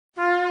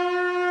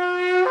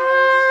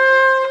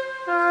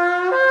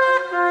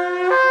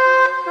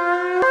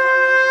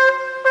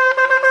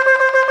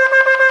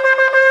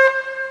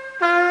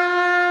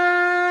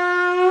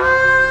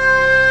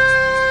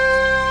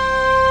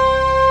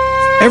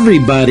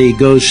Everybody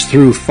goes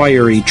through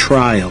fiery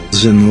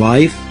trials in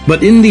life,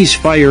 but in these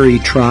fiery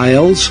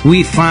trials,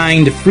 we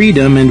find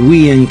freedom and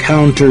we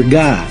encounter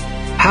God.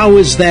 How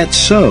is that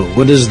so?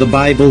 What does the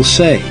Bible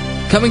say?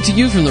 Coming to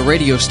you from the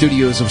radio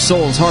studios of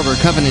Souls Harbor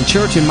Covenant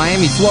Church in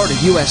Miami, Florida,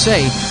 USA,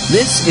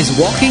 this is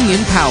Walking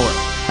in Power,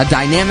 a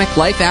dynamic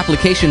life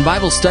application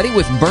Bible study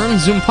with Bern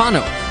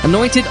Zumpano,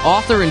 anointed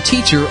author and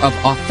teacher of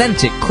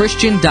authentic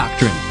Christian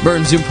doctrine.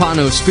 Bern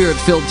Zumpano's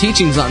spirit-filled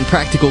teachings on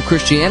practical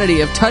Christianity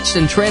have touched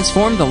and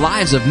transformed the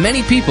lives of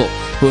many people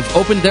who have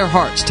opened their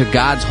hearts to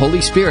God's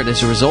Holy Spirit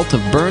as a result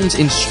of Bern's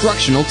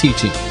instructional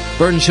teaching.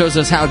 Bern shows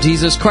us how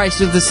Jesus Christ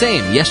is the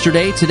same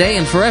yesterday, today,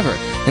 and forever,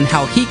 and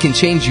how He can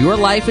change your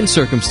life and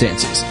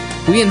circumstances.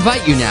 We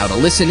invite you now to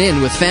listen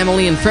in with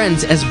family and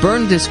friends as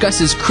Bern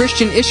discusses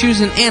Christian issues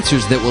and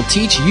answers that will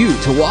teach you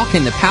to walk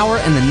in the power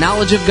and the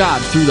knowledge of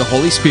God through the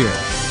Holy Spirit.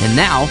 And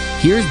now,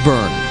 here's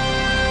Bern.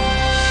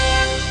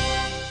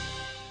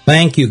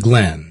 Thank you,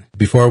 Glenn.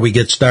 Before we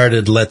get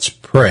started, let's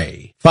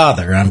pray.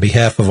 Father, on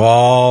behalf of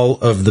all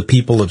of the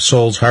people of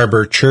Souls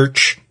Harbor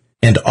Church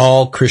and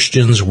all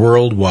Christians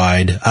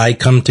worldwide, I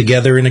come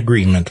together in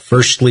agreement,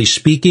 firstly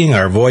speaking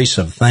our voice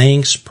of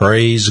thanks,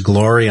 praise,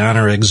 glory,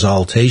 honor,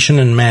 exaltation,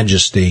 and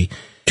majesty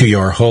to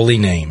your holy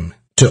name,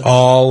 to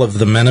all of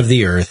the men of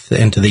the earth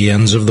and to the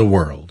ends of the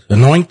world.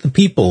 Anoint the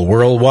people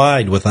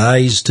worldwide with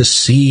eyes to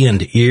see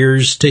and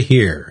ears to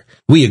hear.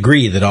 We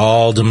agree that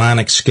all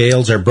demonic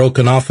scales are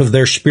broken off of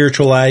their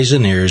spiritual eyes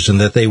and ears,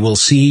 and that they will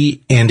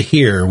see and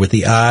hear with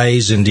the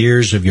eyes and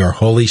ears of your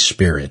Holy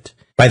Spirit.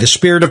 By the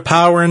spirit of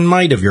power and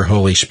might of your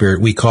Holy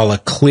Spirit, we call a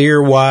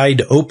clear,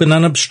 wide, open,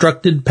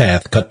 unobstructed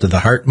path cut to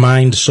the heart,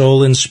 mind,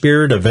 soul, and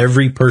spirit of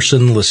every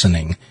person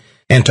listening,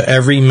 and to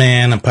every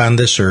man upon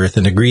this earth,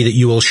 and agree that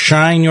you will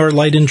shine your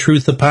light and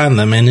truth upon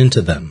them and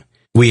into them.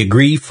 We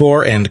agree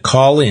for and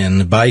call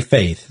in, by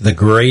faith, the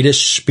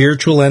greatest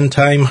spiritual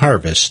end-time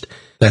harvest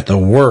that the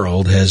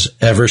world has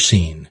ever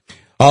seen.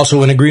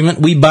 Also in agreement,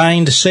 we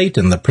bind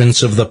Satan, the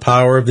prince of the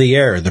power of the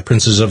air, the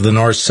princes of the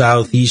north,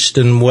 south, east,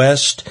 and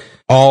west,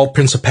 all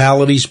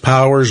principalities,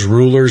 powers,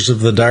 rulers of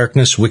the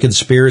darkness, wicked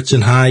spirits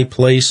in high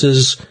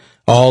places,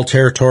 all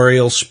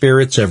territorial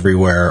spirits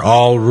everywhere,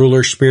 all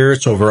ruler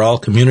spirits over all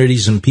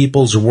communities and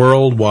peoples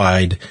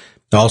worldwide,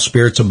 all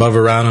spirits above,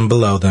 around, and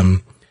below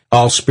them,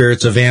 all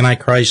spirits of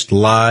Antichrist,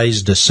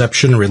 lies,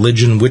 deception,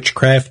 religion,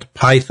 witchcraft,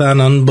 python,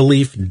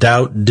 unbelief,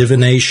 doubt,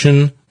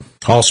 divination,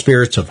 all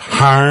spirits of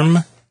harm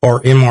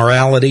or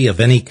immorality of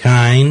any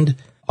kind,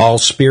 all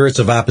spirits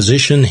of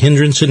opposition,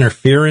 hindrance,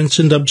 interference,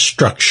 and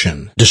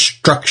obstruction,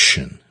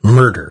 destruction,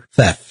 murder,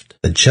 theft,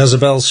 the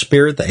Jezebel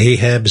spirit, the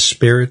Ahab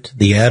spirit,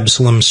 the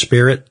Absalom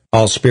spirit,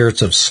 all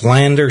spirits of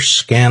slander,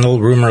 scandal,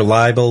 rumor,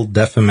 libel,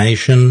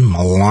 defamation,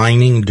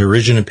 maligning,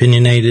 derision,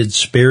 opinionated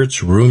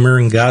spirits, rumor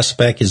and gossip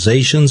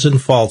accusations,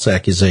 and false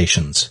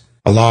accusations,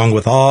 along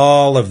with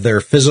all of their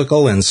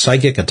physical and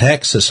psychic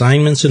attacks,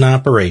 assignments, and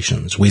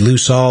operations. We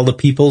loose all the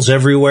peoples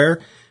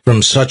everywhere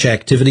from such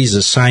activities,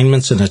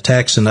 assignments, and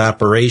attacks and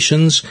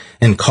operations,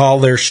 and call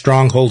their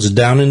strongholds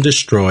down and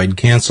destroyed,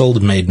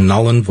 canceled, made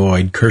null and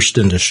void, cursed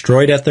and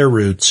destroyed at their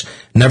roots,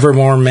 never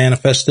more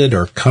manifested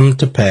or come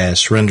to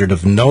pass, rendered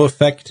of no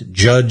effect,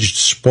 judged,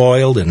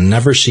 spoiled, and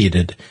never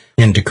seated,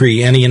 and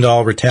decree any and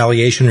all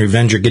retaliation,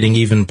 revenge, or getting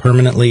even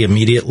permanently,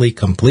 immediately,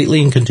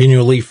 completely, and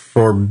continually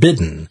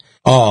forbidden,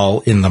 all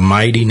in the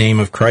mighty name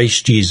of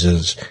Christ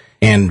Jesus,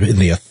 and in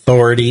the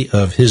authority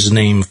of His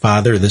name,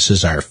 Father. This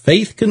is our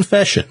faith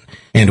confession,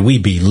 and we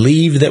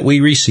believe that we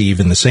receive,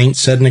 and the saints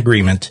said in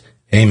agreement,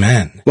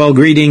 Amen. Well,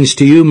 greetings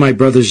to you, my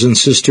brothers and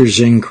sisters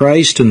in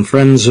Christ, and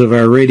friends of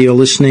our radio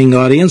listening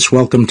audience.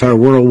 Welcome to our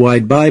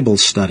worldwide Bible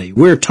study.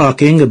 We're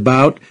talking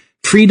about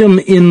freedom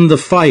in the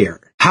fire,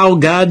 how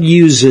God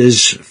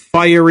uses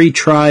fiery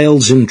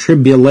trials and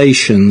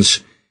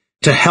tribulations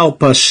to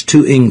help us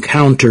to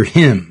encounter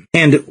Him,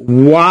 and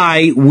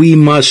why we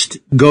must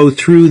go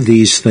through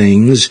these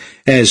things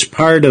as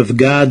part of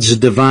God's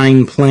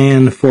divine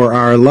plan for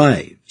our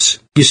lives.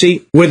 You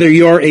see, whether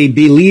you're a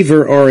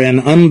believer or an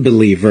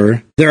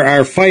unbeliever, there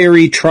are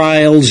fiery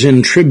trials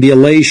and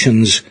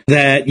tribulations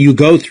that you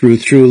go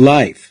through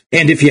life.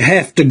 And if you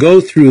have to go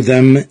through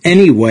them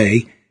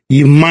anyway,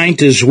 you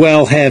might as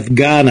well have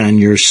God on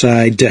your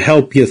side to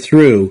help you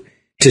through,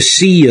 to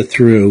see you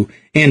through,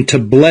 and to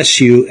bless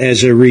you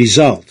as a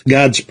result.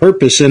 God's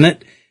purpose in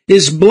it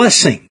is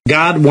blessing.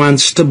 God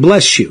wants to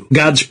bless you.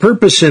 God's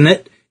purpose in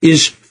it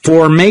is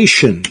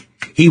formation.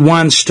 He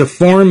wants to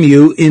form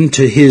you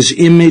into His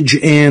image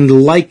and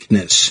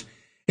likeness.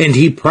 And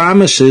He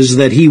promises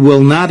that He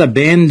will not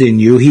abandon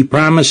you. He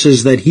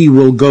promises that He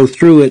will go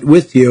through it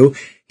with you.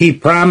 He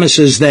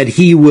promises that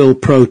He will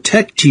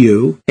protect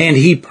you. And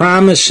He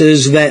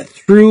promises that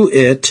through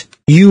it,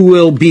 you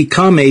will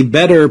become a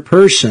better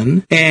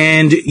person,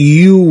 and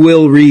you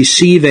will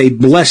receive a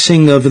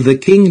blessing of the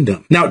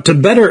kingdom. Now, to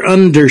better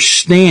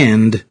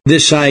understand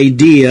this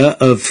idea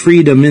of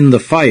freedom in the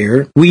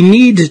fire, we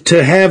need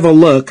to have a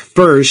look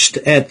first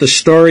at the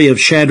story of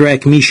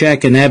Shadrach,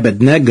 Meshach, and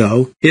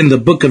Abednego in the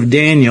book of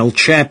Daniel,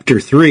 chapter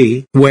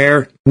 3,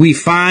 where we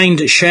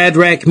find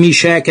Shadrach,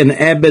 Meshach, and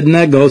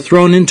Abednego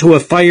thrown into a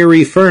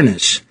fiery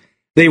furnace.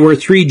 They were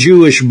 3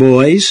 Jewish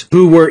boys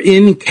who were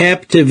in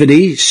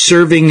captivity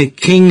serving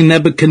King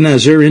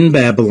Nebuchadnezzar in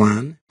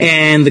Babylon,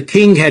 and the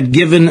king had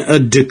given a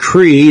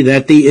decree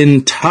that the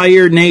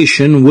entire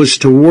nation was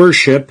to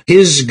worship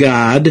his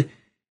god,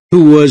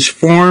 who was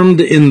formed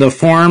in the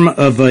form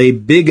of a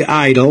big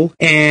idol,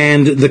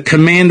 and the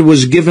command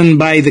was given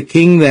by the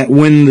king that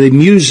when the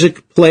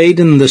music played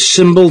and the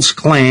cymbals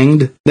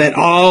clanged, that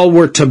all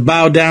were to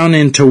bow down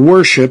and to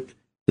worship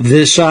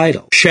this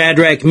idol.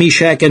 Shadrach,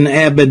 Meshach, and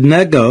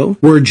Abednego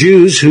were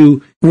Jews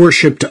who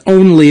worshipped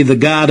only the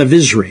God of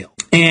Israel,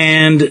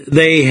 and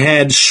they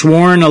had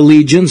sworn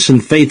allegiance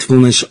and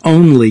faithfulness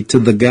only to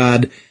the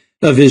God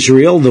of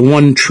Israel, the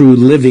one true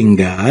living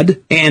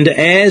God, and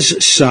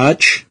as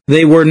such,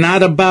 they were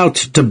not about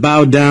to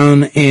bow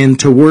down and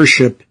to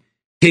worship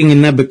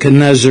King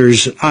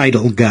Nebuchadnezzar's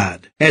idol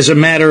god. As a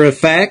matter of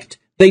fact,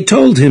 they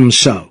told him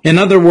so. In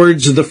other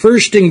words, the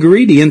first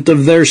ingredient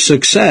of their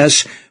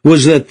success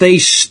was that they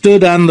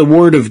stood on the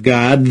Word of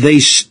God, they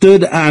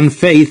stood on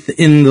faith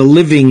in the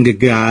living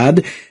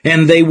God,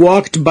 and they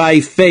walked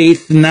by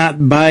faith,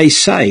 not by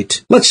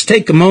sight. Let's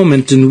take a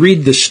moment and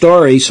read the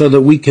story so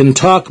that we can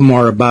talk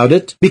more about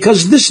it,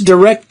 because this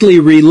directly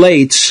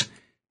relates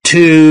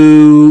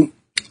to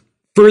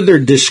further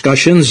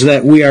discussions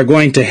that we are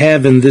going to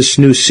have in this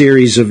new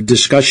series of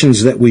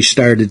discussions that we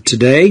started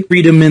today,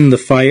 Freedom in the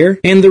Fire.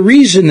 And the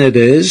reason it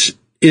is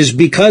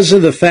because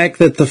of the fact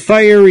that the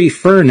fiery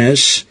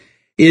furnace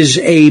is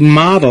a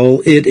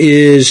model, it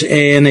is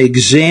an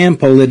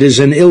example, it is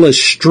an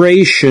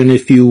illustration,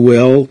 if you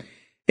will,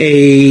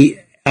 a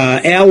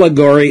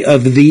allegory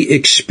of the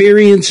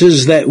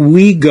experiences that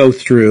we go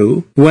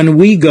through when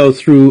we go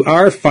through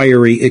our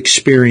fiery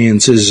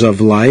experiences of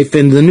life.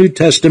 And the New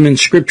Testament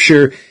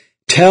scripture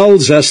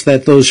tells us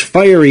that those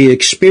fiery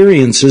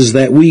experiences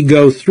that we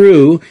go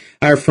through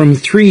are from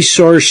 3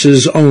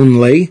 sources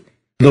only: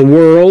 the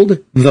world,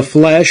 the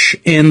flesh,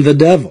 and the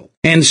devil.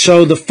 And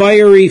so the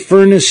fiery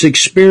furnace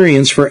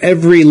experience for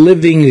every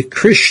living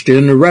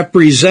Christian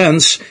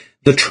represents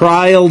the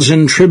trials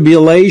and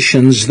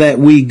tribulations that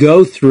we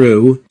go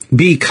through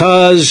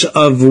because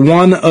of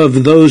one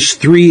of those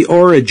 3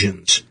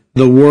 origins: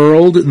 the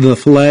world, the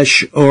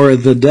flesh, or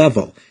the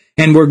devil.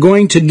 And we're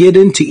going to get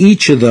into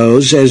each of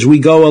those as we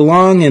go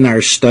along in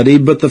our study,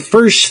 but the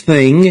first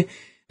thing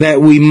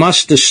that we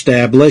must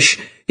establish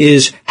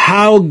is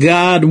how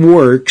God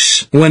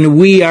works when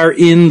we are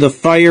in the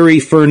fiery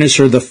furnace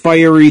or the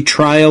fiery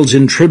trials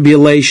and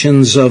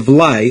tribulations of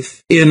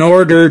life in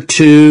order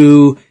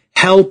to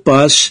help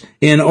us,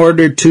 in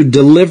order to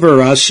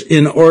deliver us,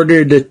 in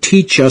order to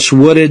teach us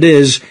what it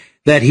is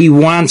that he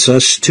wants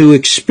us to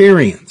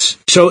experience.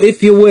 So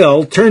if you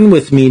will, turn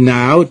with me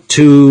now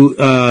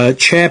to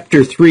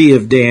chapter 3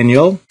 of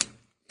Daniel.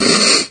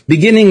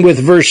 Beginning with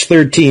verse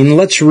 13,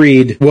 let's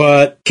read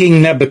what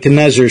King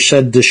Nebuchadnezzar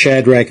said to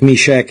Shadrach,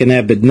 Meshach, and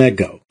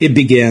Abednego. It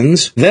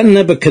begins, Then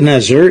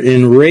Nebuchadnezzar,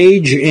 in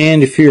rage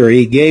and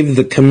fury, gave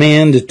the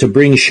command to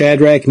bring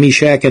Shadrach,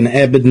 Meshach, and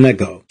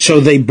Abednego. So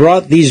they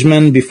brought these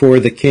men before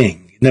the king.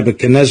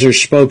 Nebuchadnezzar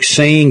spoke,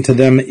 saying to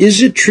them,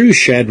 Is it true,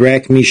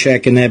 Shadrach,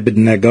 Meshach, and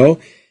Abednego,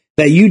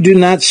 that you do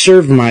not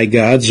serve my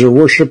gods or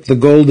worship the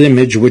gold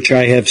image which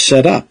I have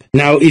set up?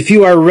 Now, if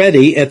you are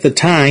ready at the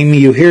time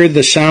you hear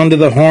the sound of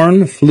the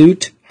horn,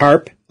 flute,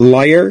 harp,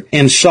 lyre,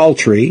 and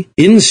psaltery,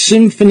 in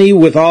symphony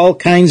with all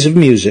kinds of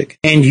music,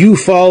 and you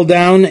fall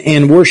down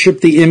and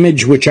worship the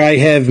image which I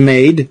have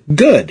made,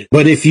 good.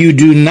 But if you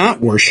do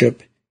not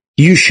worship,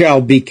 you shall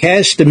be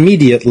cast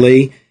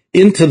immediately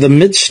into the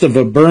midst of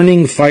a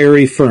burning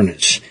fiery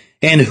furnace.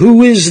 And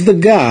who is the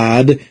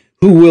God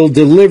who will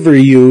deliver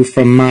you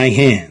from my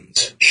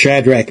hands?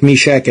 Shadrach,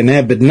 Meshach, and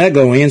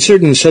Abednego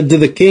answered and said to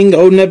the king,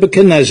 O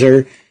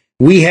Nebuchadnezzar,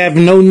 we have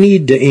no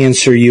need to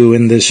answer you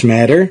in this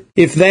matter.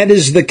 If that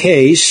is the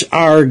case,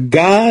 our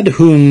God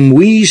whom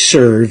we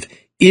serve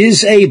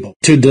is able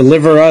to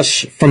deliver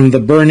us from the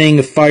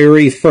burning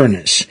fiery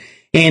furnace,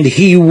 and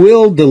he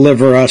will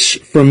deliver us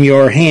from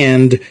your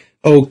hand,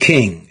 O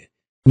king.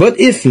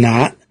 But if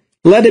not,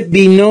 let it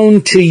be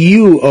known to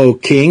you, O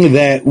king,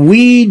 that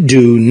we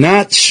do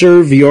not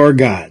serve your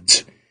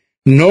gods,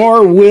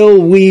 nor will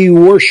we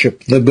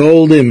worship the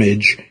gold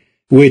image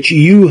which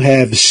you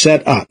have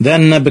set up.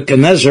 Then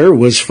Nebuchadnezzar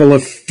was full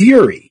of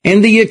fury,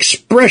 and the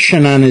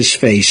expression on his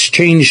face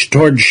changed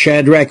toward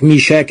Shadrach,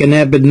 Meshach, and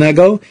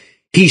Abednego.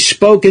 He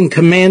spoke and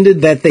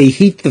commanded that they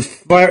heat the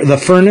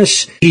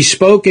furnace. He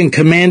spoke and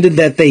commanded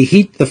that they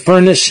heat the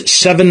furnace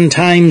 7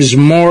 times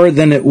more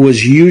than it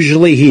was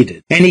usually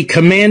heated. And he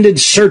commanded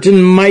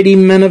certain mighty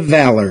men of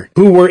valor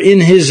who were in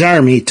his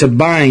army to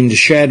bind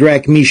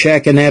Shadrach,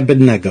 Meshach, and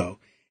Abednego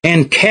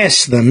and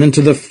cast them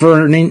into the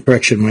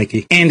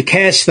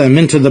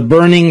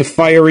burning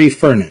fiery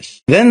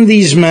furnace. Then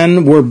these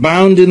men were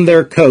bound in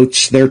their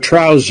coats, their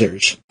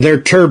trousers,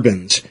 their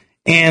turbans,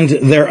 and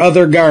their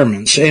other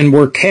garments, and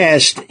were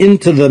cast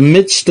into the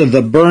midst of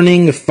the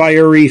burning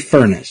fiery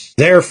furnace.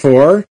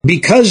 Therefore,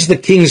 because the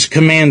king's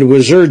command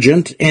was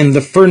urgent, and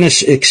the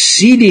furnace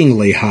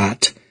exceedingly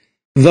hot,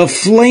 the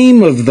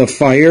flame of the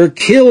fire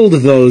killed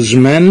those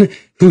men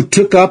who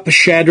took up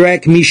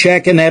Shadrach,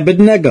 Meshach, and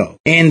Abednego.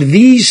 And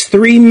these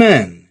three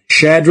men,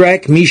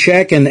 Shadrach,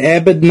 Meshach, and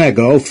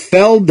Abednego,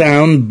 fell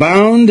down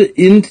bound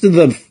into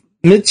the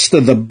midst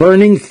of the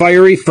burning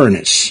fiery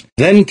furnace.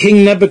 Then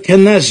King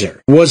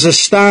Nebuchadnezzar was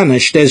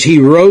astonished as he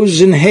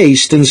rose in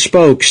haste and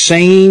spoke,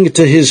 saying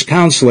to his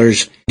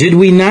counselors, Did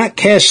we not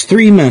cast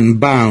three men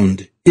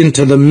bound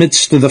into the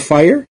midst of the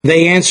fire?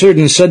 They answered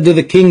and said to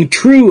the king,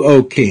 True,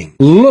 O king.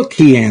 Look,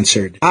 he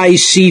answered, I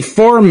see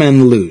four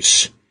men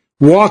loose,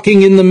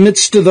 walking in the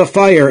midst of the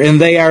fire, and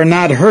they are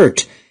not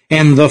hurt,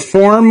 and the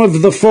form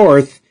of the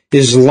fourth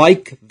is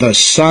like the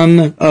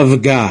Son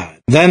of God.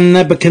 Then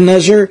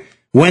Nebuchadnezzar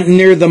went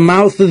near the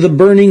mouth of the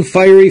burning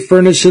fiery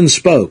furnace and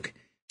spoke,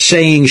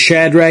 saying,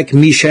 Shadrach,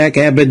 Meshach,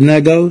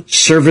 Abednego,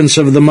 servants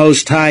of the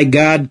Most High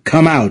God,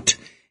 come out,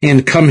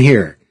 and come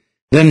here.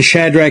 Then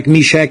Shadrach,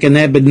 Meshach, and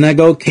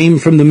Abednego came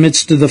from the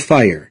midst of the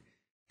fire.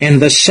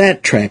 And the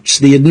satraps,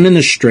 the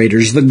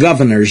administrators, the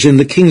governors, and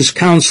the king's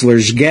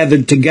counselors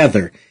gathered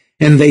together,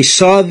 and they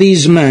saw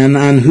these men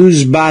on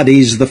whose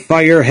bodies the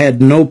fire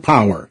had no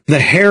power. The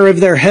hair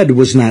of their head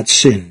was not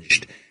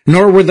singed,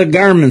 nor were the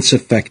garments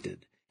affected,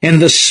 and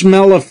the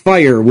smell of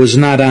fire was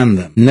not on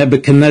them.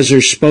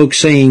 Nebuchadnezzar spoke,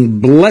 saying,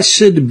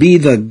 Blessed be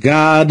the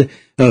God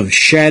of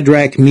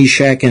Shadrach,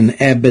 Meshach, and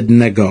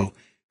Abednego,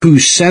 who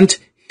sent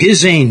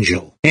his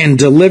angel and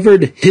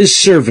delivered his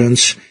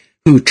servants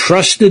who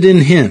trusted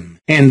in him,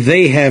 and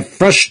they have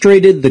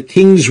frustrated the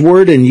king's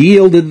word and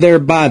yielded their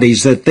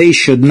bodies, that they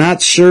should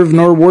not serve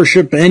nor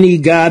worship any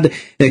god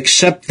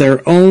except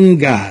their own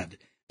God.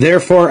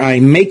 Therefore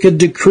I make a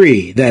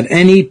decree that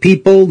any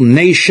people,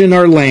 nation,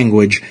 or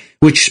language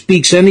which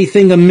speaks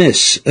anything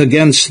amiss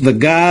against the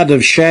God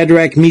of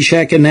Shadrach,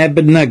 Meshach, and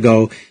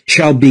Abednego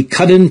shall be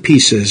cut in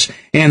pieces,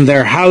 and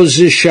their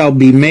houses shall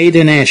be made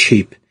an ash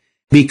heap,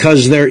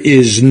 because there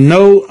is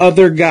no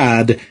other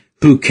God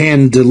who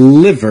can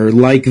deliver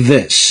like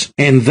this.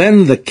 And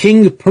then the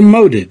king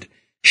promoted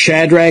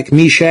Shadrach,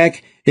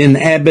 Meshach, and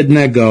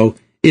Abednego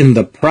in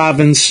the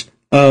province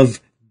of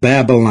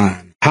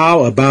Babylon.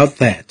 How about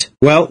that?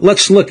 Well,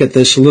 let's look at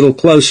this a little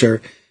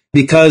closer,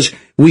 because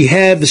we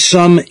have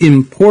some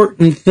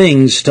important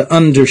things to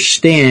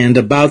understand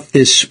about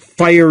this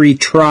fiery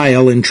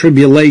trial and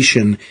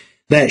tribulation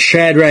that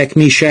Shadrach,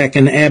 Meshach,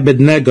 and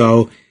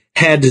Abednego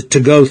had to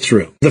go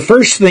through. The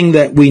first thing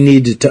that we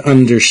need to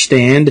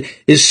understand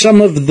is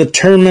some of the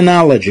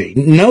terminology.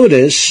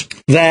 Notice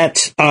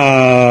that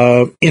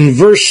in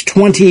verse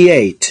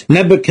 28,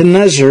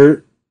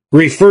 Nebuchadnezzar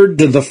referred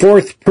to the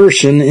fourth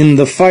person in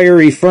the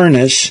fiery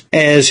furnace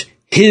as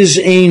his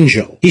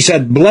angel. He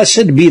said,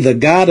 Blessed be the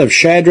God of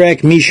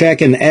Shadrach,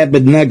 Meshach, and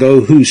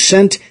Abednego, who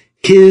sent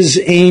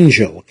his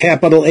angel,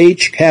 capital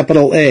H,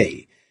 capital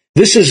A.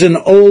 This is an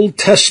Old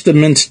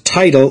Testament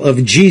title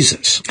of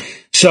Jesus.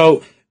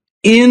 So,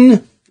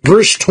 in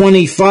verse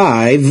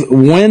 25,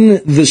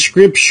 when the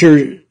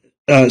scripture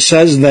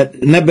says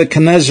that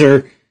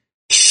Nebuchadnezzar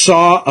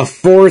saw a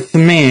fourth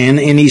man,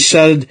 and he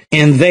said,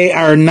 And they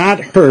are not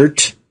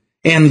hurt,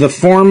 and the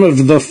form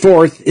of the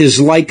fourth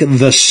is like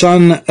the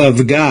Son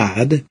of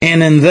God.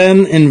 And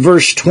then in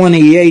verse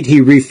 28, he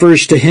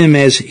refers to him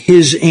as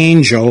his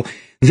angel.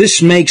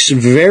 This makes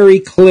very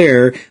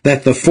clear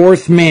that the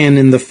fourth man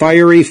in the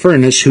fiery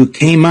furnace who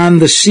came on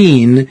the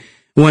scene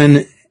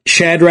when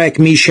Shadrach,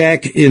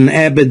 Meshach, and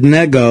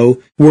Abednego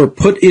were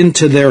put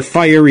into their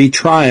fiery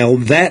trial,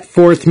 that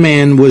fourth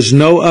man was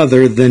no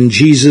other than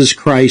Jesus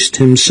Christ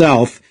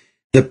himself,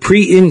 the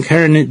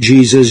pre-incarnate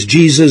Jesus,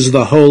 Jesus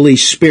the Holy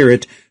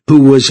Spirit,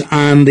 who was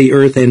on the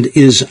earth and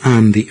is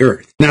on the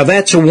earth. Now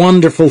that's a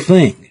wonderful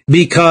thing,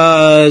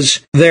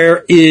 because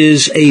there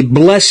is a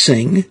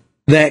blessing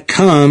that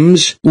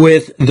comes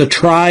with the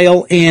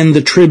trial and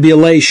the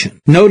tribulation.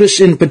 Notice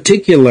in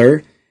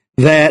particular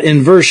that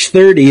in verse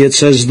 30 it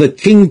says, The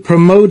king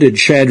promoted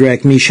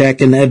Shadrach,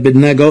 Meshach, and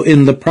Abednego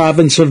in the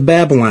province of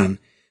Babylon.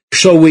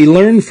 So we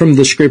learn from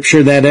the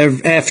scripture that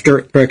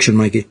after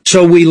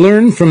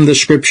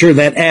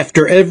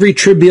every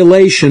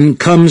tribulation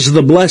comes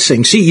the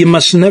blessing. See, you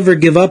must never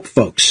give up,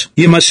 folks.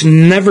 You must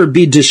never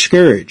be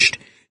discouraged.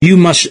 You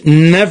must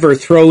never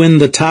throw in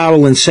the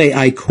towel and say,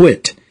 I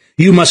quit.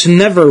 You must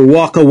never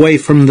walk away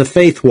from the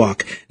faith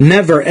walk.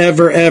 Never,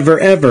 ever, ever,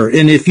 ever.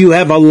 And if you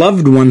have a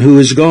loved one who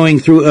is going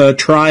through a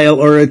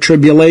trial or a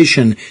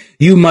tribulation,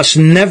 you must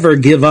never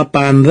give up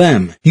on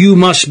them. You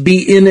must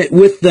be in it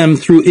with them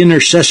through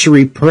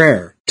intercessory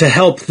prayer to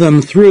help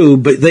them through,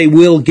 but they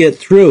will get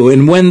through.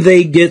 And when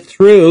they get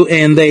through,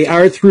 and they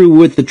are through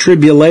with the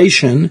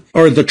tribulation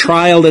or the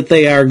trial that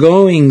they are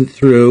going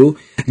through,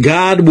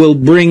 God will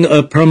bring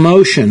a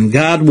promotion.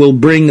 God will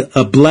bring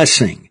a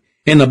blessing.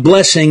 And a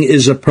blessing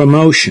is a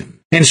promotion.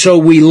 And so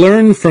we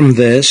learn from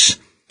this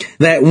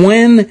that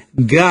when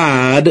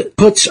God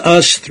puts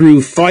us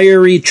through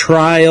fiery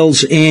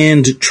trials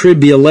and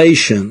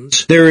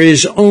tribulations, there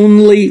is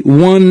only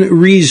one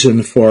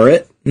reason for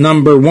it.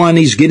 Number one,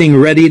 He's getting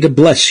ready to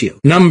bless you.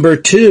 Number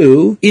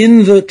two,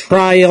 in the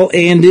trial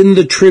and in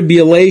the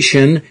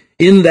tribulation,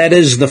 in that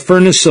is the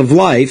furnace of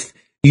life,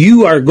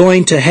 you are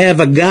going to have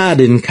a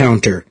God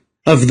encounter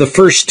of the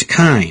first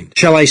kind.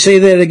 Shall I say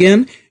that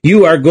again?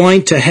 You are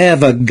going to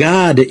have a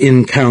God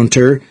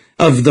encounter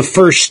of the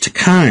first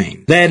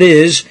kind. That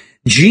is,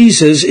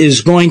 Jesus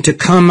is going to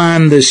come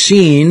on the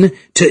scene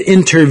to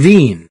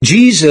intervene.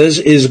 Jesus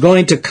is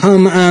going to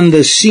come on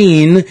the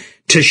scene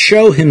to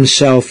show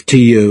Himself to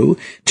you,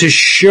 to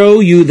show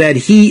you that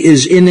He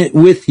is in it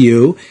with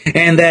you,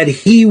 and that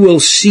He will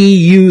see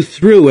you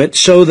through it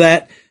so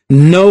that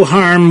no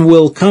harm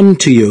will come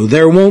to you.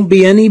 There won't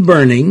be any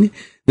burning.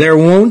 There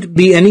won't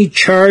be any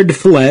charred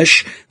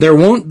flesh. There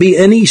won't be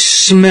any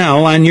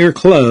smell on your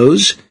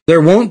clothes.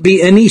 There won't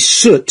be any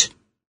soot.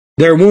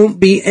 There won't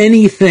be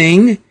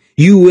anything.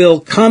 You will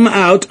come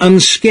out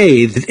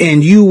unscathed,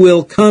 and you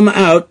will come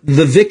out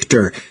the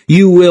victor.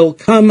 You will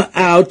come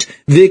out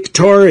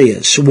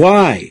victorious.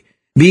 Why?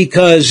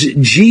 Because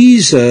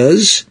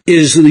Jesus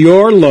is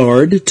your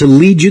Lord to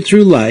lead you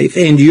through life,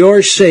 and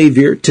your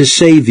Savior to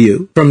save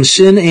you from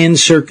sin and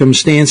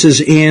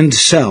circumstances and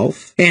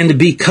self. And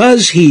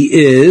because He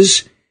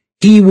is,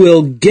 He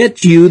will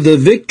get you the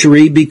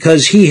victory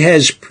because He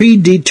has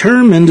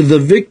predetermined the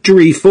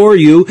victory for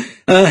you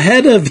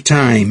ahead of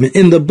time.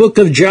 In the book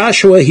of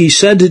Joshua, He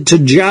said to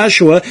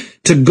Joshua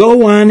to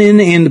go on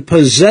in and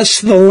possess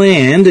the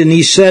land, and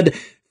He said,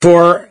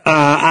 For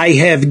I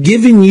have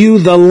given you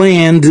the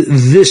land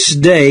this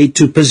day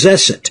to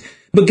possess it.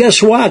 But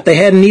guess what? They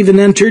hadn't even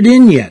entered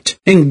in yet.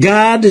 And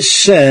God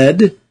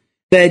said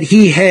that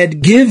He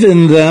had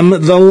given them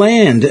the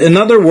land. In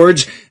other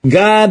words,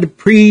 God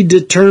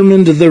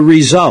predetermined the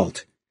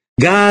result.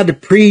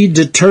 God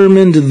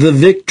predetermined the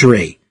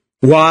victory.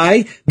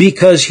 Why?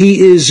 Because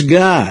He is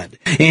God.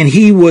 And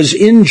He was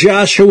in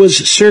Joshua's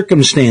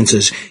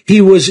circumstances.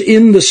 He was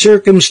in the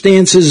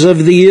circumstances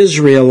of the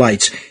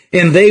Israelites.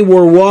 And they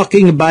were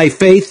walking by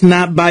faith,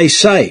 not by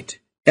sight.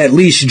 At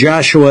least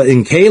Joshua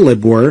and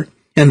Caleb were.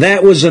 And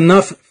that was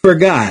enough for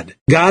God.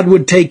 God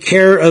would take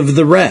care of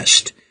the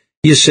rest.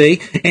 You see,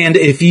 and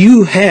if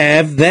you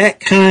have that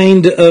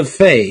kind of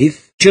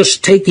faith,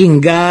 just taking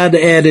God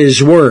at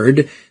His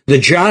word, the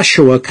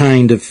Joshua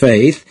kind of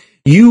faith,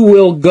 you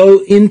will go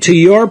into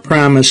your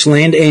promised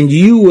land and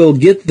you will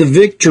get the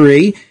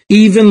victory,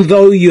 even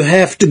though you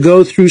have to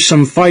go through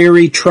some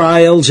fiery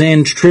trials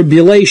and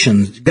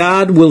tribulations.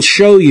 God will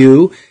show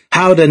you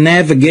how to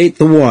navigate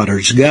the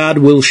waters. God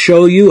will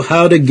show you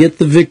how to get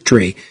the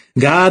victory.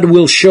 God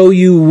will show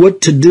you what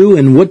to do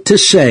and what to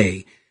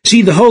say.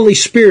 See, the Holy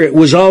Spirit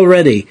was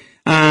already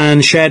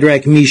on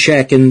Shadrach,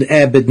 Meshach, and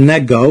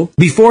Abednego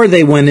before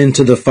they went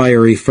into the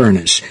fiery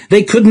furnace.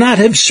 They could not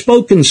have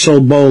spoken so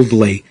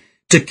boldly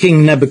to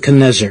King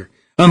Nebuchadnezzar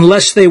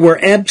unless they were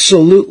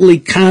absolutely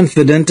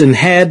confident and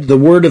had the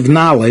word of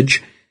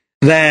knowledge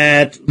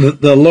that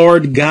the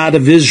Lord God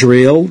of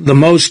Israel, the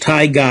Most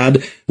High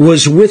God,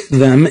 was with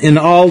them in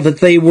all that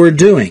they were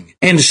doing.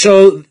 And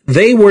so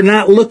they were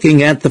not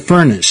looking at the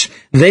furnace.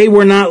 They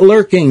were not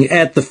looking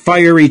at the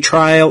fiery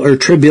trial or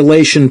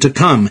tribulation to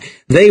come.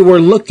 They were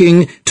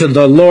looking to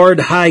the Lord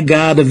High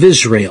God of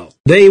Israel.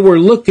 They were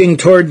looking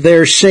toward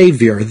their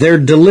Savior, their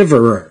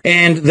deliverer.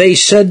 And they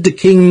said to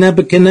King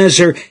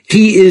Nebuchadnezzar,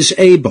 He is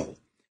able.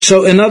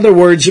 So in other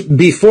words,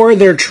 before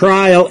their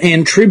trial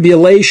and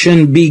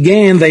tribulation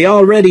began, they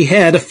already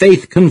had a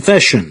faith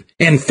confession.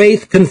 And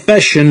faith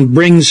confession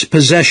brings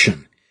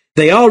possession.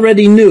 They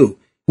already knew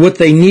what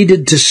they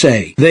needed to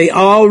say. They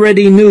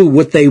already knew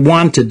what they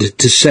wanted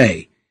to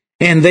say.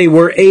 And they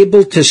were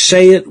able to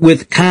say it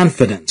with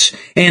confidence.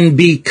 And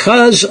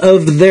because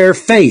of their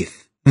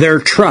faith, their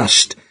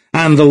trust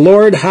on the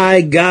Lord High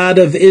God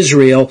of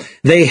Israel,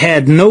 they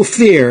had no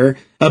fear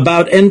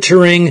about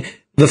entering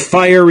the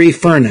fiery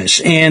furnace,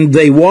 and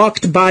they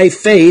walked by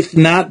faith,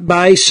 not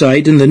by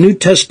sight. And the New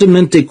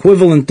Testament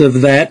equivalent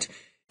of that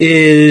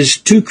is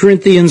 2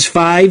 Corinthians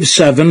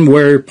 5:7,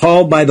 where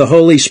Paul, by the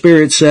Holy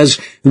Spirit, says,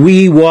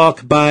 we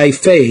walk by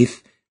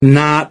faith,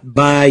 not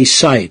by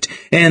sight.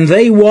 And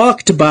they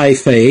walked by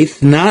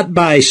faith, not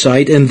by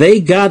sight, and they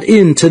got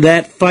into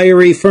that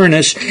fiery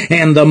furnace.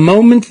 And the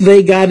moment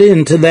they got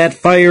into that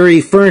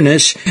fiery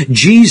furnace,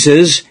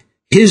 Jesus,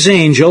 His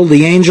angel,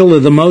 the angel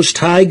of the Most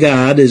High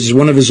God, is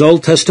one of His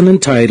Old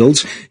Testament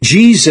titles.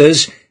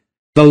 Jesus,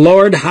 the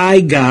Lord High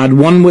God,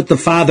 one with the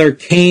Father,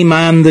 came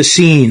on the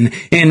scene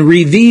and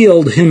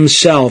revealed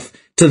Himself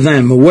to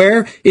them.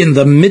 Where? In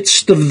the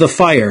midst of the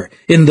fire,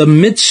 in the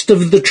midst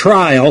of the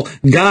trial,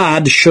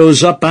 God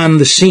shows up on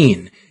the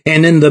scene.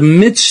 And in the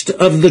midst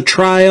of the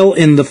trial,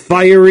 in the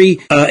fiery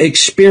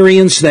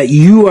experience that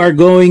you are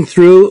going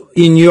through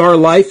in your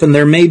life, and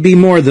there may be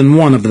more than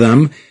one of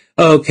them,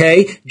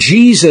 okay,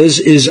 Jesus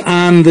is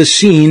on the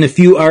scene if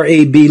you are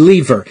a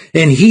believer,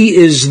 and He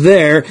is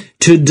there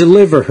to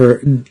deliver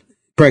her.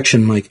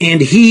 Correction, Mike. And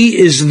He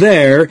is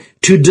there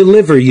to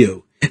deliver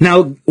you.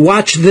 Now,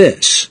 watch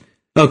this.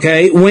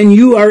 Okay, when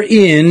you are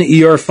in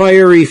your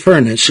fiery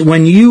furnace,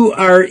 when you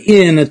are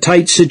in a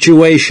tight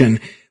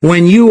situation,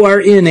 when you are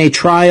in a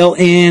trial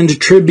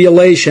and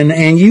tribulation,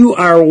 and you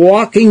are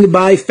walking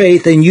by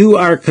faith and you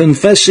are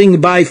confessing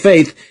by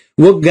faith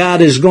what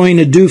God is going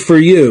to do for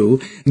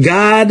you,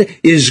 God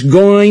is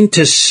going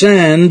to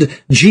send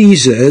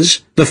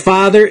Jesus. The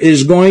Father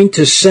is going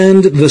to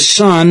send the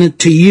Son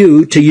to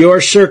you, to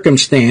your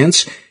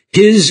circumstance.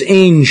 His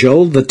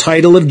angel, the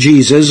title of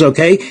Jesus,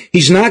 okay?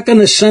 He's not going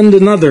to send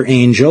another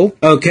angel,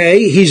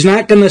 okay? He's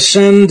not going to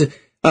send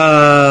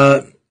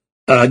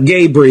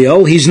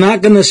Gabriel. He's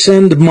not going to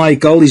send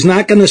Michael. He's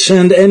not going to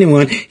send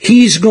anyone.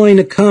 He's going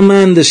to come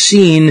on the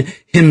scene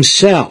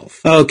himself,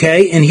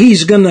 okay? And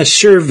he's going to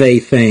survey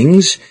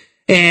things,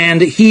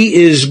 and he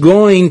is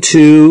going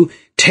to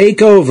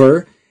take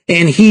over,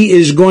 and he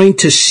is going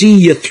to see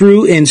you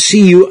through and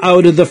see you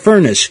out of the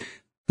furnace.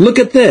 Look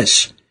at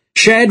this.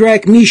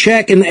 Shadrach,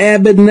 Meshach, and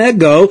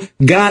Abednego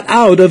got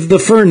out of the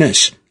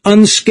furnace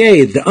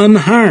unscathed,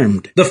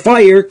 unharmed. The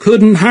fire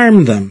couldn't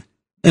harm them.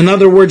 In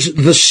other words,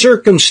 the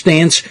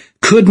circumstance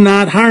could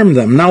not harm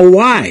them. Now,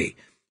 why?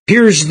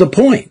 Here's the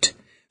point.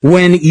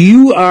 When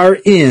you are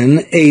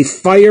in a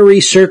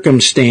fiery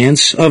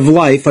circumstance of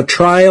life, a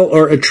trial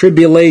or a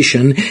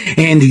tribulation,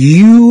 and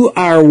you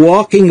are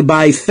walking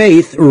by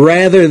faith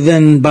rather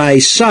than by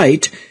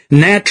sight,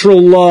 natural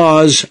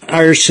laws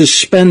are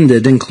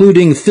suspended,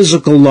 including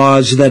physical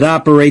laws that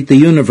operate the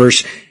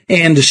universe,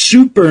 and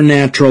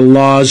supernatural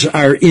laws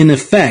are in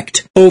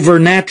effect over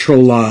natural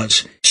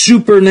laws.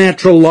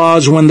 Supernatural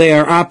laws, when they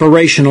are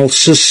operational,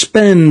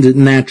 suspend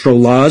natural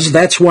laws.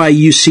 That's why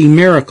you see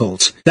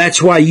miracles.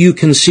 That's why you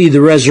can see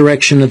the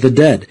resurrection of the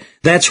dead.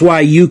 That's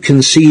why you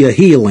can see a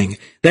healing.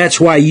 That's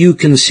why you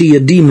can see a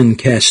demon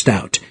cast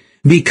out.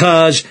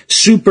 Because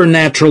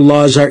supernatural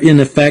laws are in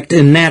effect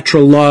and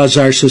natural laws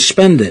are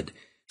suspended.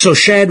 So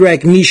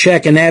Shadrach,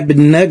 Meshach, and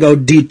Abednego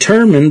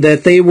determined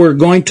that they were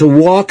going to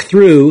walk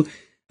through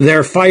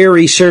their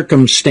fiery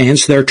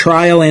circumstance, their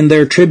trial and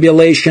their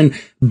tribulation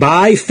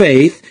by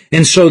faith,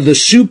 and so the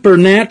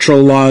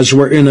supernatural laws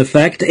were in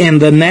effect, and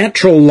the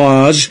natural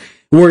laws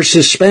were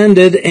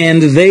suspended,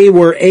 and they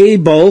were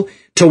able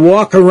to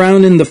walk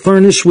around in the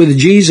furnace with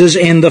Jesus,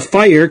 and the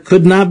fire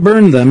could not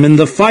burn them, and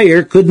the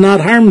fire could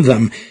not harm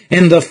them,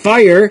 and the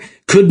fire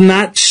could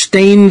not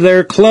stain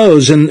their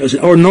clothes,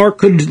 nor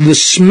could the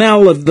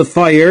smell of the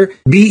fire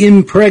be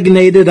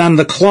impregnated on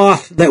the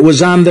cloth that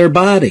was on their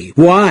body.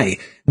 Why?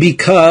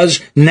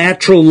 Because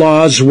natural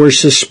laws were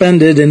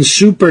suspended and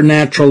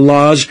supernatural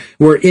laws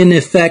were in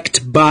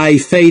effect by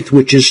faith,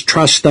 which is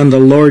trust on the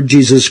Lord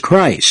Jesus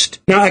Christ.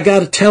 Now, I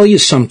gotta tell you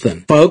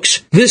something,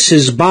 folks. This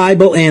is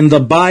Bible, and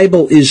the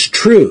Bible is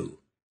true.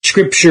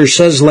 Scripture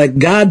says, let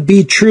God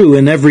be true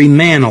and every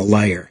man a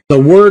liar. The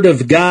Word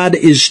of God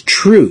is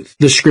truth,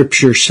 the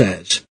Scripture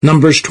says.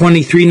 Numbers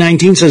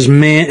 23:19 says,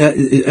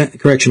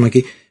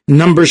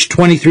 Numbers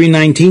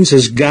 23:19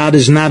 says, God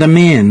is not a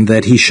man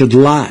that he should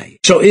lie.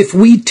 So if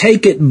we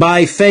take it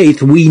by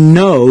faith, we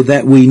know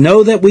that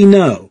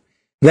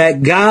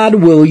God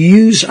will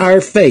use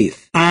our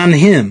faith on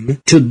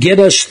him to get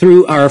us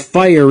through our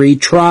fiery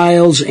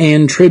trials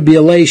and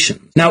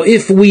tribulations. Now,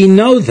 if we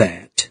know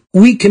that,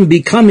 we can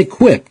become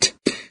equipped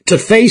to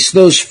face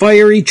those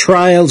fiery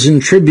trials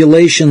and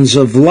tribulations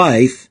of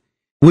life,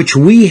 which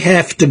we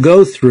have to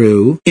go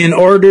through in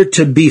order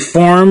to be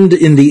formed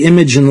in the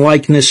image and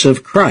likeness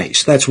of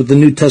Christ. That's what the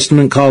New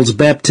Testament calls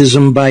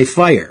baptism by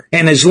fire.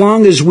 And as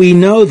long as we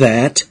know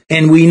that,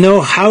 and we know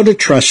how to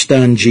trust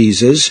on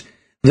Jesus,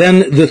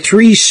 then the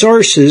three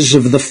sources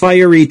of the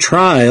fiery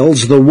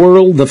trials, the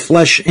world, the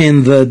flesh,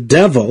 and the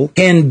devil,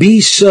 can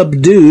be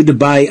subdued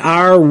by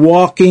our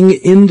walking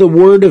in the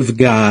Word of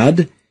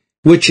God,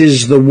 which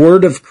is the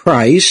Word of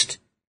Christ,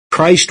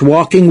 Christ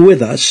walking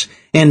with us,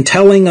 and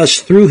telling us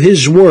through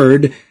His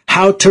Word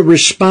how to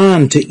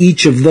respond to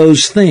each of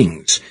those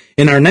things.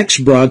 In our next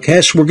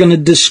broadcast, we're going to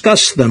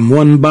discuss them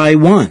one by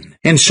one.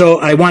 And so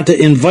I want to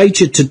invite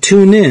you to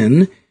tune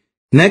in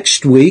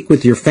next week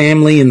with your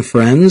family and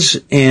friends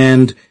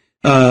and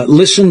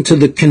listen to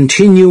the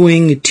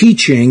continuing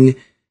teaching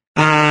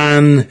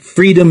on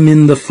freedom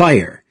in the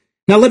fire.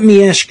 Now let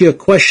me ask you a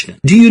question.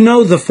 Do you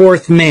know the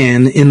fourth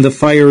man in the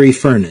fiery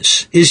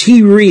furnace? Is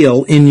he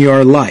real in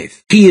your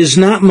life? He is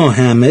not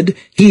Mohammed.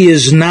 He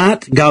is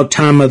not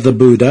Gautama the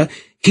Buddha.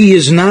 He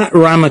is not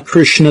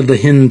Ramakrishna the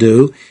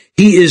Hindu.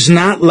 He is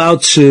not Lao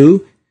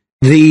Tzu,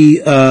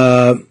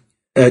 the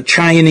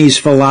Chinese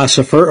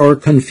philosopher, or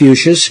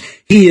Confucius.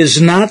 He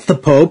is not the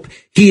Pope.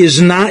 He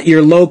is not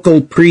your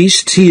local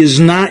priest. He is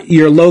not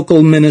your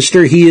local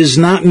minister. He is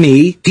not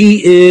me.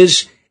 He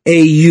is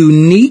a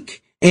unique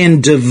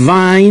and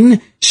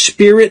divine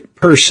spirit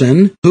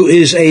person who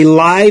is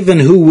alive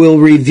and who will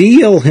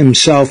reveal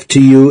himself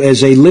to you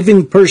as a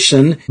living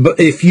person, but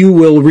if you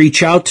will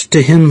reach out to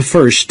him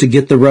first to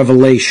get the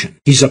revelation.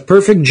 He's a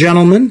perfect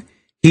gentleman.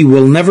 He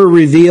will never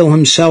reveal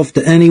himself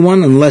to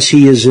anyone unless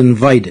he is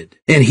invited.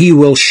 And he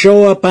will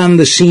show up on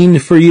the scene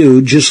for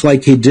you just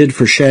like he did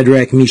for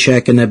Shadrach,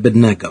 Meshach, and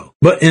Abednego.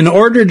 But in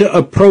order to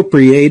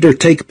appropriate or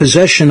take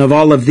possession of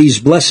all of these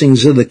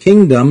blessings of the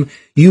kingdom,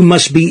 you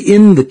must be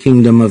in the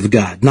kingdom of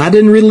God. Not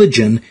in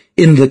religion,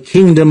 in the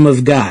kingdom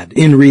of God.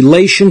 In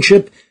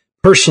relationship,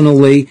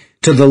 personally,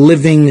 to the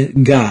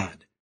living God.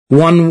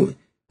 One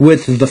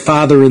with the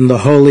Father and the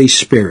Holy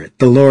Spirit,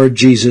 the Lord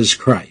Jesus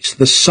Christ,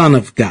 the Son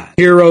of God.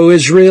 Hear, O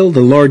Israel, the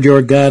Lord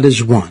your God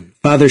is one.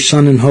 Father,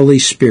 Son, and Holy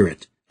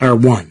Spirit are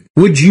one.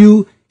 Would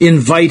you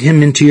invite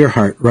him into your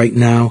heart right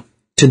now?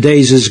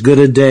 Today's as good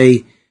a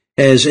day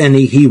as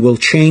any. He will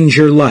change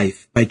your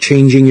life by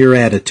changing your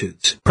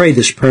attitudes. Pray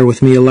this prayer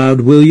with me aloud,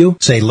 will you?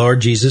 Say,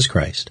 Lord Jesus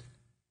Christ,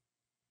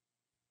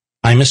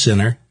 I'm a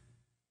sinner.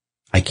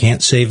 I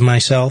can't save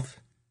myself.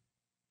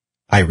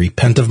 I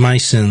repent of my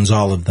sins,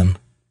 all of them.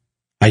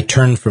 I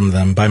turn from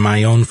them by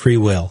my own free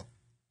will.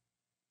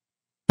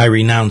 I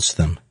renounce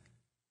them.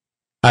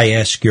 I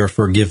ask your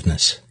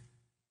forgiveness.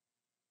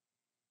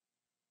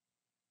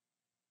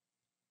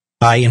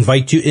 I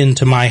invite you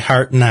into my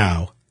heart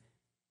now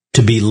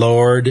to be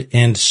Lord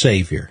and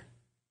Savior.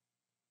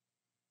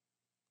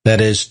 That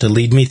is, to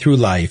lead me through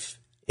life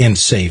and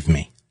save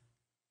me.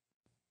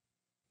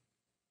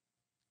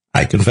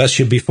 I confess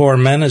you before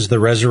men as the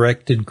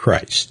resurrected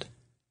Christ.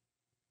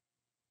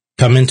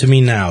 Come into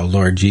me now,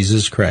 Lord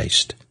Jesus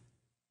Christ.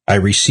 I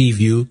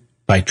receive you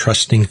by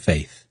trusting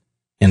faith,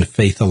 and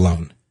faith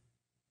alone.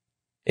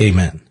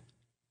 Amen.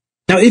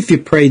 Now, if you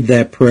prayed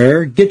that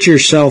prayer, get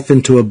yourself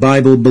into a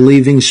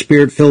Bible-believing,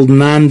 Spirit-filled,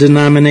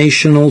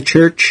 non-denominational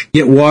church.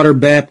 Get water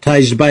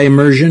baptized by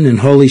immersion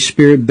and Holy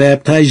Spirit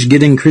baptized.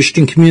 Get in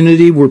Christian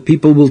community where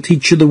people will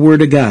teach you the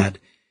Word of God.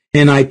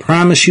 And I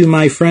promise you,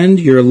 my friend,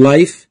 your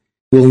life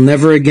will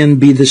never again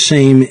be the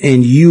same,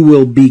 and you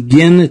will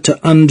begin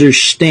to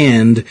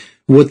understand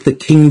what the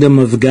kingdom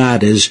of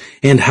God is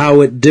and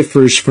how it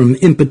differs from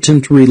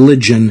impotent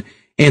religion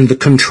and the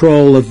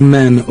control of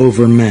men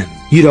over men.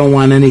 You don't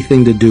want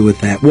anything to do with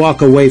that.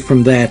 Walk away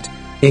from that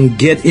and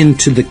get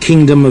into the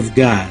kingdom of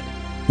God,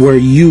 where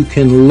you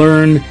can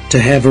learn to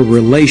have a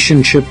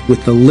relationship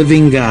with the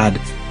living God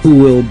who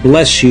will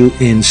bless you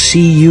and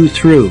see you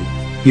through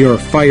your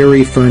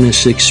fiery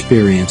furnace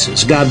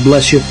experiences. God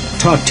bless you.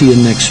 Talk to you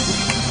next week.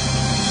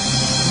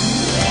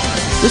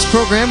 This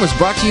program was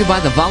brought to you by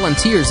the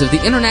volunteers of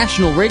the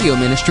International Radio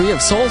Ministry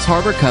of Souls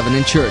Harbor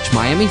Covenant Church,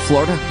 Miami,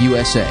 Florida,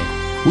 USA.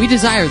 We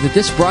desire that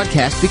this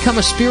broadcast become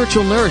a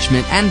spiritual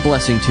nourishment and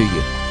blessing to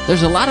you.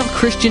 There's a lot of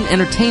Christian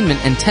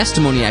entertainment and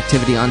testimony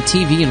activity on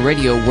TV and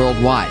radio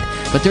worldwide,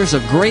 but there's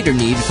a greater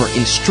need for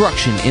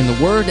instruction in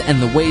the Word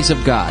and the ways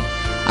of God.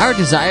 Our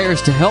desire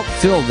is to help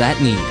fill that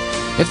need.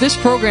 If this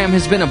program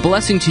has been a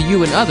blessing to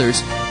you and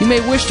others, you may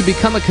wish to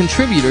become a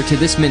contributor to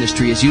this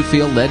ministry as you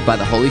feel led by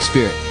the Holy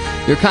Spirit.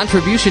 Your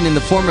contribution in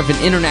the form of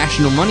an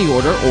international money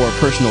order or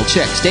personal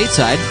check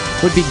stateside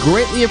would be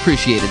greatly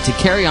appreciated to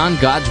carry on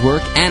God's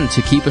work and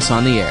to keep us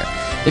on the air.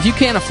 If you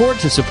can't afford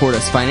to support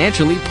us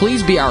financially,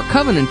 please be our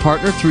covenant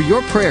partner through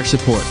your prayer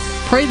support.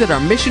 Pray that our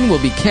mission will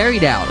be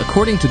carried out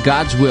according to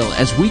God's will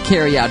as we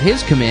carry out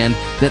His command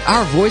that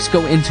our voice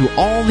go into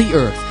all the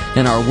earth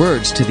and our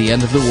words to the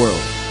end of the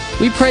world.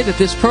 We pray that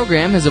this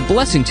program is a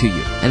blessing to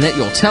you and that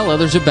you'll tell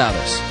others about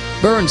us.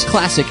 Bern's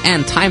classic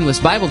and timeless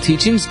Bible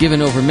teachings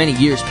given over many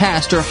years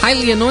past are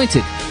highly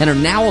anointed and are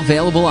now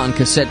available on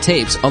cassette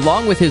tapes,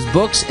 along with his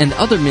books and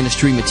other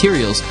ministry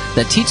materials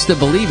that teach the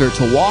believer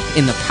to walk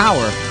in the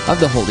power of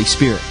the Holy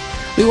Spirit.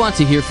 We want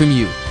to hear from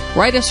you.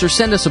 Write us or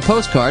send us a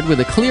postcard with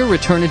a clear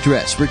return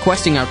address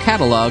requesting our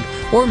catalog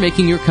or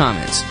making your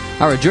comments.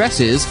 Our address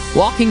is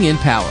Walking in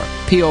Power,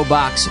 P.O.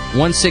 Box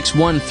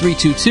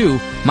 161322,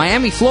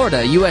 Miami,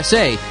 Florida,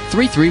 USA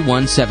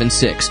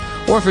 33176.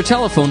 Or for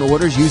telephone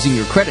orders using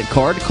your credit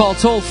card, call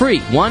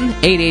toll-free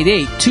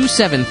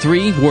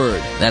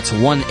 1-888-273-WORD. That's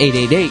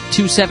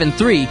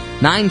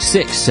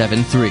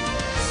 1-888-273-9673.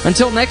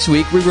 Until next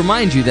week, we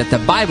remind you that the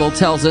Bible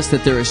tells us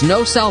that there is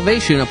no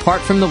salvation apart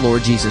from the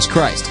Lord Jesus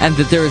Christ, and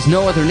that there is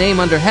no other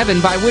name under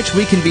heaven by which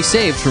we can be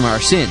saved from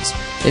our sins.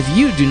 If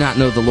you do not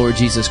know the Lord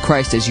Jesus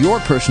Christ as your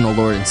personal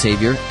Lord and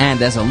Savior,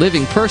 and as a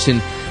living person,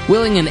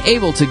 willing and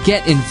able to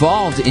get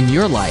involved in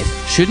your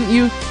life, shouldn't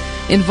you?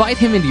 Invite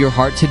Him into your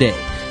heart today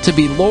to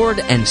be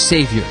Lord and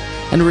Savior,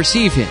 and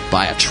receive Him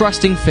by a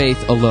trusting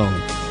faith alone.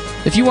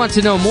 If you want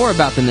to know more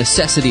about the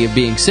necessity of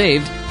being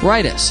saved,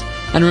 write us.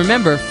 And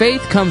remember,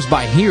 faith comes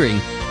by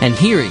hearing, and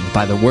hearing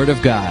by the Word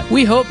of God.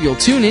 We hope you'll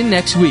tune in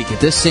next week at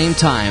this same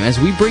time as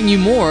we bring you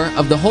more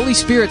of the Holy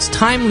Spirit's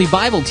timely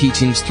Bible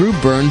teachings through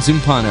Bern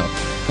Zumpano.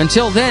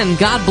 Until then,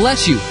 God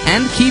bless you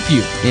and keep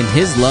you in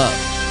His love.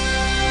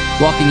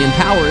 Walking in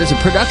Power is a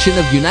production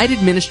of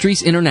United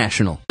Ministries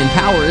International. In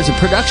Power is a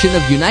production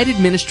of United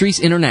Ministries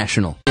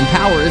International. In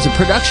Power is a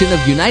production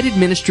of United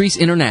Ministries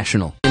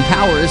International. In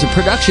Power is a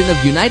production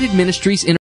of United Ministries International.